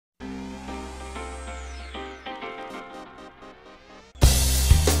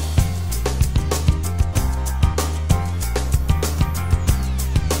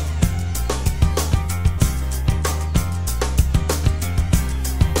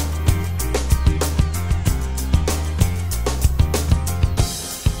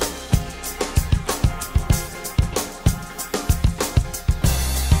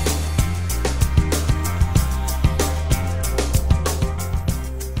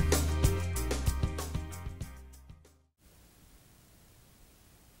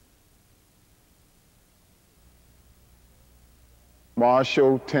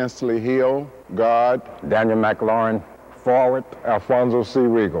Marshall Tinsley Hill, guard. DanielMcLaurin, forward. Alfonso C.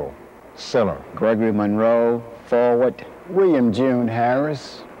 Regal, center. Gregory Munroe, forward. William June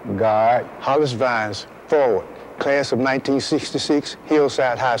Harris, guard. Hollis Vines, forward. Class of 1966,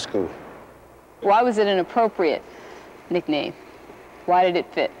 Hillside High School. Why was it an appropriate nickname? Why did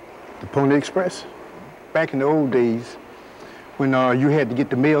it fit? The Pony Express. Back in the old days, when you had to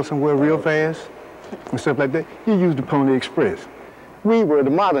get the mail somewhere real fast and stuff like that, you used the Pony Express. We were the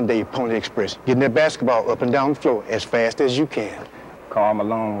modern-day Pony Express, getting that basketball up and down the floor as fast as you can. Karl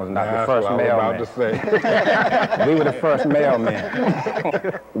Malone was not the first mailman. I was about to say. We were the first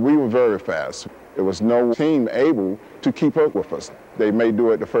mailmen. We were very fast. There was no team able to keep up with us. They may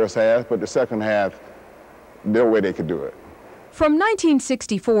do it the first half, but the second half, no way they could do it. From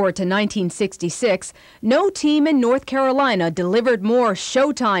 1964 to 1966, no team in North Carolina delivered more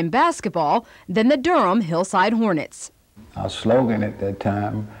Showtime basketball than the Durham Hillside Hornets. Our slogan at that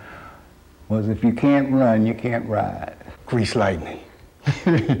time was, if you can't run, you can't ride. Grease lightning.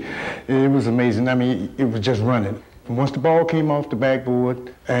 It was amazing. I mean, it was just running. Once the ball came off the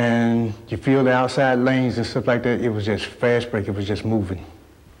backboard and you feel the outside lanes and stuff like that, it was just fast break. It was just moving.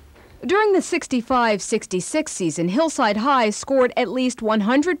 During the 65-66 season, Hillside High scored at least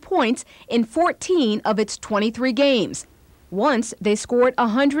 100 points in 14 of its 23 games. Once, they scored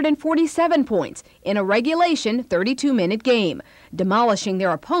 147 points in a regulation 32-minute game, demolishing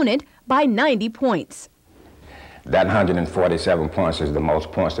their opponent by 90 points. That 147 points is the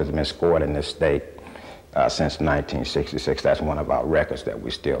most points that's been scored in this state since 1966. That's one of our records that we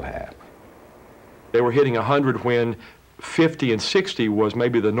still have. They were hitting 100 when 50 and 60 was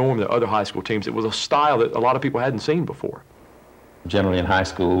maybe the norm to other high school teams. It was a style that a lot of people hadn't seen before. Generally in high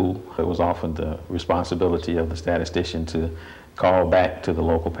school, it was often the responsibility of the statistician to call back to the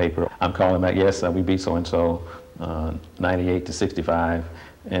local paper. I'm calling back, yes, we beat so-and-so 98 to 65,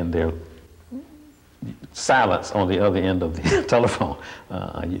 and there's silence on the other end of the telephone.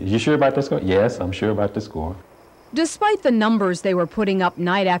 You sure about the score? Yes, I'm sure about the score. Despite the numbers they were putting up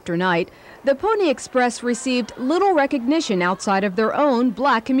night after night, the Pony Express received little recognition outside of their own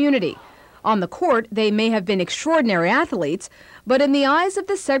black community. On the court, they may have been extraordinary athletes, but in the eyes of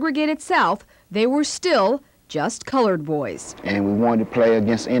the segregated South, they were still just colored boys. And we wanted to play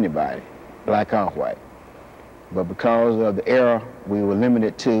against anybody, black or white. But because of the era, we were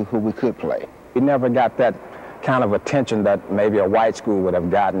limited to who we could play. We never got that kind of attention that maybe a white school would have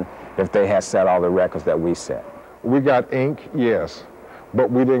gotten if they had set all the records that we set. We got ink, yes,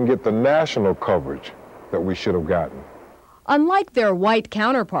 but we didn't get the national coverage that we should have gotten. Unlike their white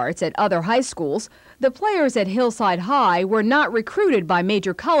counterparts at other high schools, the players at Hillside High were not recruited by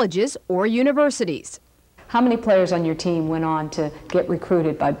major colleges or universities. How many players on your team went on to get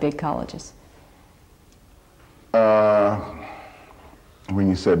recruited by big colleges? When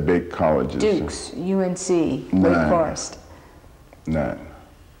you said big colleges. Dukes, UNC, Wake Forest. None.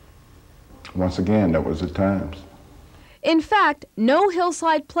 Once again, that was the times. In fact, no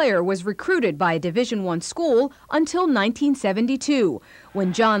Hillside player was recruited by a Division I school until 1972,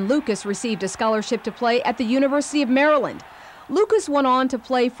 when John Lucas received a scholarship to play at the University of Maryland. Lucas went on to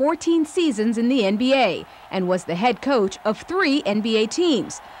play 14 seasons in the NBA and was the head coach of 3 NBA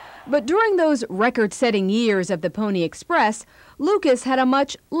teams. But during those record-setting years of the Pony Express, Lucas had a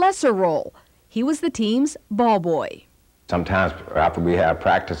much lesser role. He was the team's ball boy. Sometimes after we had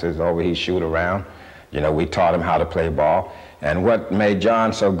practices over, he'd shoot around. You know, we taught him how to play ball. And what made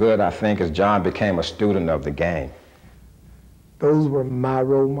John so good, I think, is John became a student of the game. Those were my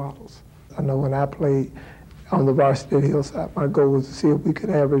role models. I know when I played on the varsity at Hillside, my goal was to see if we could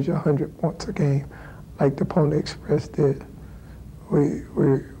average 100 points a game like the Pony Express did. We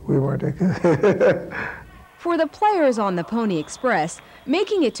weren't that good. For the players on the Pony Express,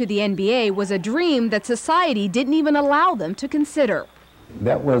 making it to the NBA was a dream that society didn't even allow them to consider.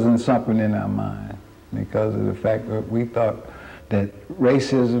 That wasn't something in our mind because of the fact that we thought that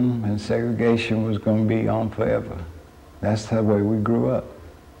racism and segregation was going to be on forever. That's the way we grew up.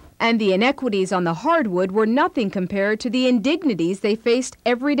 And the inequities on the hardwood were nothing compared to the indignities they faced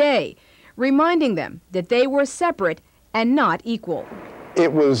every day, reminding them that they were separate and not equal.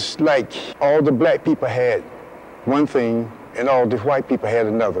 It was like all the black people had one thing and all the white people had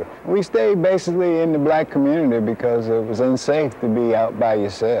another. We stayed basically in the black community because it was unsafe to be out by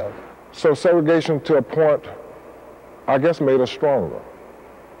yourself. So segregation, to a point, I guess, made us stronger.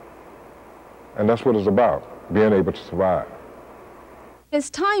 And that's what it's about, being able to survive. As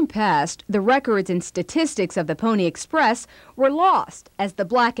time passed, the records and statistics of the Pony Express were lost as the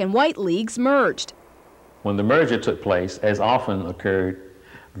black and white leagues merged. When the merger took place, as often occurred,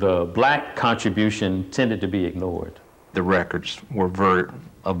 the black contribution tended to be ignored. the records were very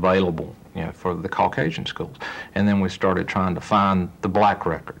available, for the Caucasian schools. And then we started trying to find the black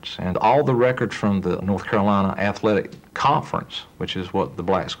records. And all the records from the North Carolina Athletic Conference, which is what the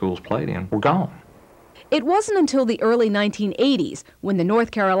black schools played in, were gone. It wasn't until the early 1980s when the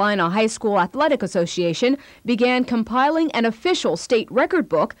North Carolina High School Athletic Association began compiling an official state record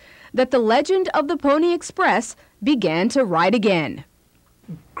book that the legend of the Pony Express began to write again.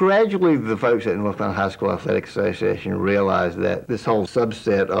 Gradually, the folks at the North Carolina High School Athletic Association realized that this whole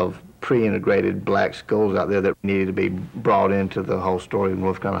subset of pre-integrated black schools out there that needed to be brought into the whole story of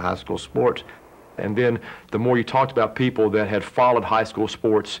North Carolina high school sports. And then the more you talked about people that had followed high school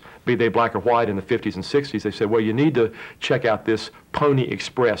sports, be they black or white, in the 50s and 60s, they said, well, you need to check out this Pony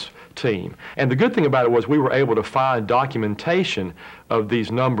Express team. And the good thing about it was we were able to find documentation of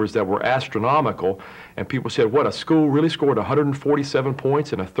these numbers that were astronomical. And people said, what, a school really scored 147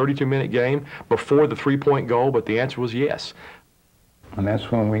 points in a 32-minute game before the three-point goal? But the answer was yes. And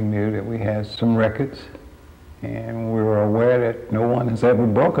that's when we knew that we had some records, and we were aware that no one has ever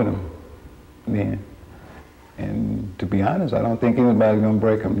broken them then. And to be honest, I don't think anybody's going to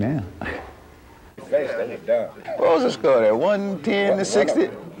break them now. What was the score there, 110 to 60?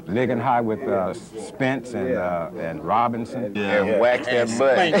 Ligging high with Spence and Robinson. And wax that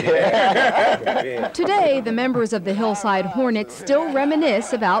butt. Today, the members of the Hillside Hornets still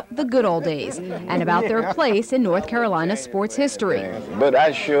reminisce about the good old days and about their place in North Carolina sports history. But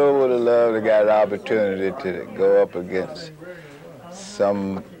I sure would have loved to get an opportunity to go up against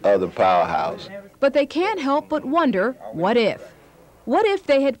some other powerhouse. But they can't help but wonder, what if? What if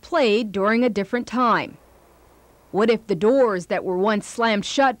they had played during a different time? What if the doors that were once slammed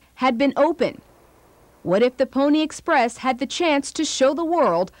shut had been open? What if the Pony Express had the chance to show the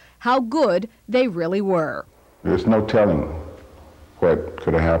world how good they really were? There's no telling what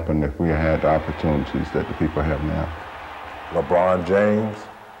could have happened if we had the opportunities that the people have now. LeBron James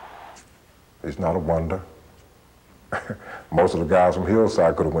is not a wonder. Most of the guys from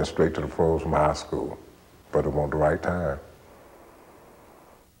Hillside could have went straight to the pros from high school, but it wasn't the right time.